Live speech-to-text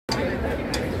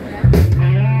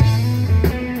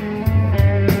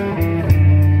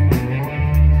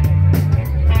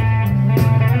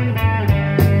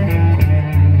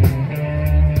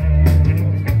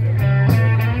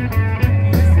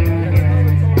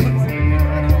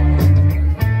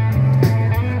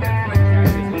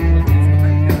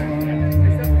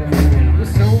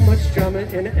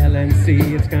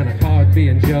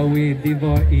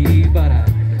L-E-D-V-E, but I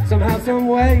somehow, some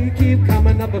way keep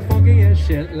coming up with funky as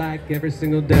shit like every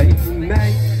single day.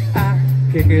 May I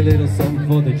kick a little something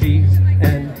for the G's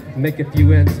and make a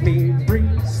few ends meet,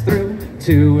 breeze through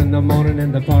 2 in the morning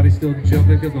and the party's still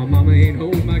jumping cause my mama ain't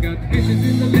home. I got bitches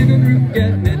in the living room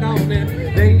getting it on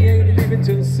it. They ain't leaving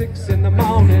till 6 in the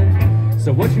morning.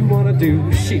 So what you wanna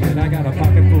do? Shit, I got a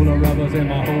pocket full of rubbers and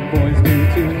my homeboys do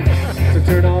too. So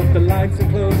turn off the lights and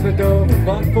close the door.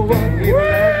 But for what we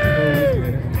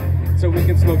love, so we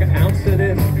can smoke an ounce of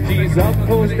this. G's up,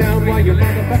 pose down while you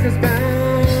motherfuckers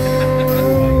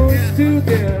bounce to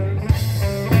this.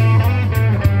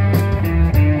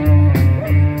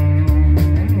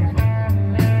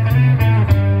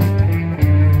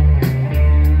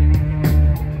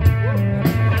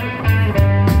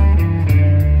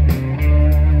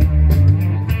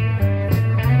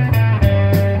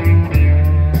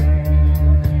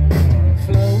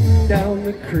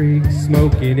 Creek,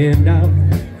 smoking it out,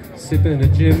 sipping a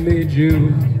Jimmy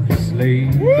Juice,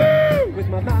 laid back with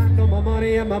my mind on my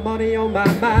money and my money on my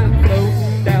mind,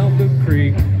 floating down the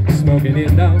creek, smoking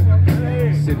it out,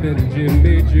 sipping a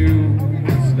Jimmy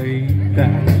Juice, laid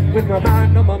back with my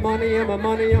mind on my money and my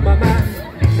money on my mind.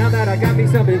 Now that I got me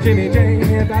something Jimmy J,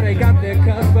 everybody got their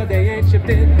cups but they ain't shipped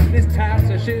in. This type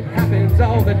of shit happens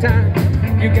all the time.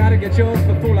 You gotta get yours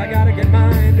before I gotta get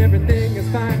mine. Everything is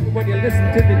fine when you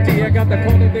listen to the D. I got the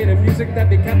cultivated music that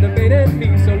be captivating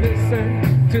me. So listen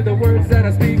to the words that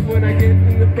I speak when I get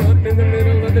in the front, in the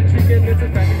middle of the tree. And it's a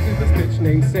fact to this bitch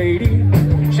named Sadie.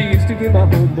 She used to be my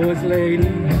homeboy's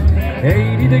lady.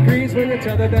 80 degrees when you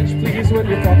tell her that you please. When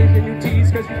you're talking then you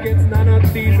tease cause you get none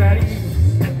of these at ease.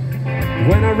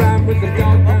 When I rhyme with the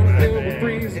dog, I'm filled with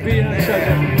breeze, be a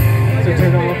treasure. So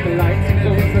turn off the lights and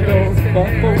close the doors. But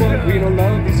for what? We don't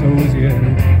love these hoes yet.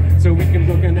 So we can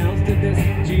book an ounce to this.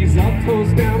 G's up,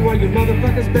 toes down while you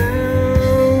motherfuckers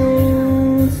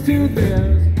bounce to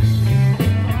this.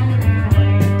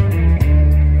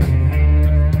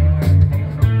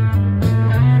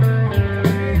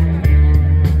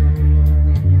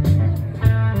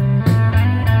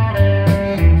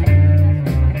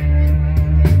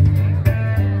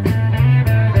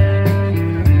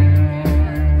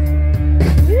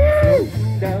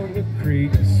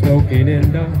 Smoking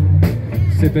and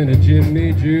sipping a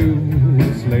Jimmy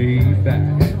Juice, laid back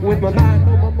with my mind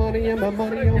on my money and my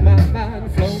money on my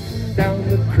mind, floating down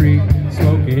the creek,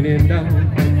 smoking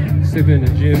and sipping a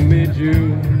Jimmy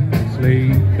Juice,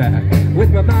 laid back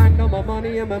with my mind on my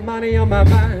money and my money on my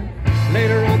mind.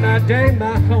 Later on that day,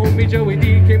 my homie Joey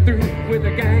D came through with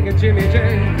a gang of Jimmy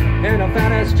J and a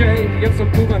fat ass J. Yep, some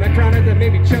poop on a chronic that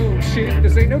made me choke. Shit,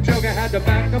 this ain't no joke. I had to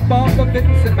back up off of it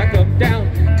and sit back up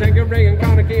down. Tanqueray and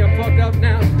chronic, I'm fucked up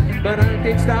now, but I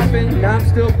ain't stopping. I'm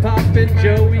still popping.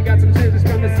 Joey got some scissors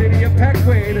from the city of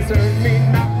Peckway to serve me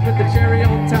knock with the cherry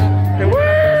on top. And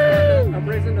when I'm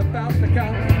raising about the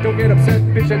cop. Don't get upset,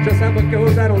 bitch. That's just how it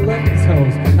goes. I don't love these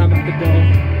hoes. I'm at the door.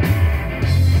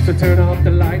 So turn off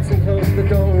the lights and close the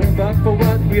door. But for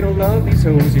what? We don't love these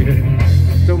hoes here.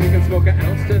 So we can smoke an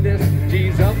ounce to this.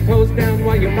 G's up, close down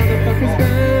while you motherfuckers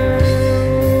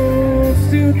bounce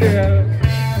to this.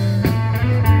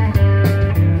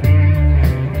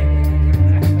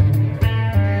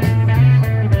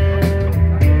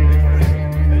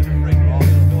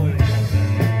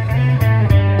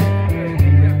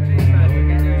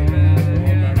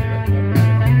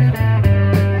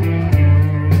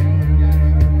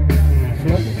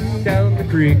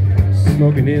 Creek,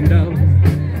 smoking in down,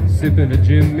 sipping a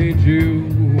Jimmy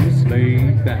Juice,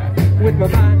 laid back with my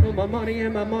mind on my money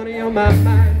and my money on my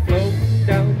mind, floating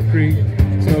down the creek,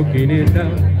 smoking in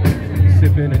down,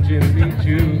 sipping a Jimmy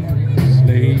Juice,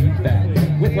 laid back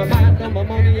with my mind on my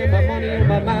money and my money on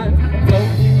my mind,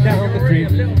 floating down the creek,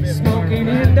 smoking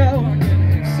in down,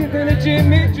 sipping a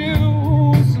Jimmy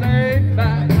Juice, laid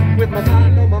back with my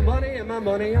mind on my money and my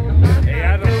money on my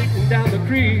mind, floating down the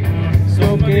creek.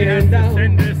 Smoking down,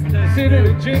 sipping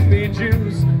a Jimmy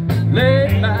Juice,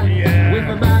 laid back.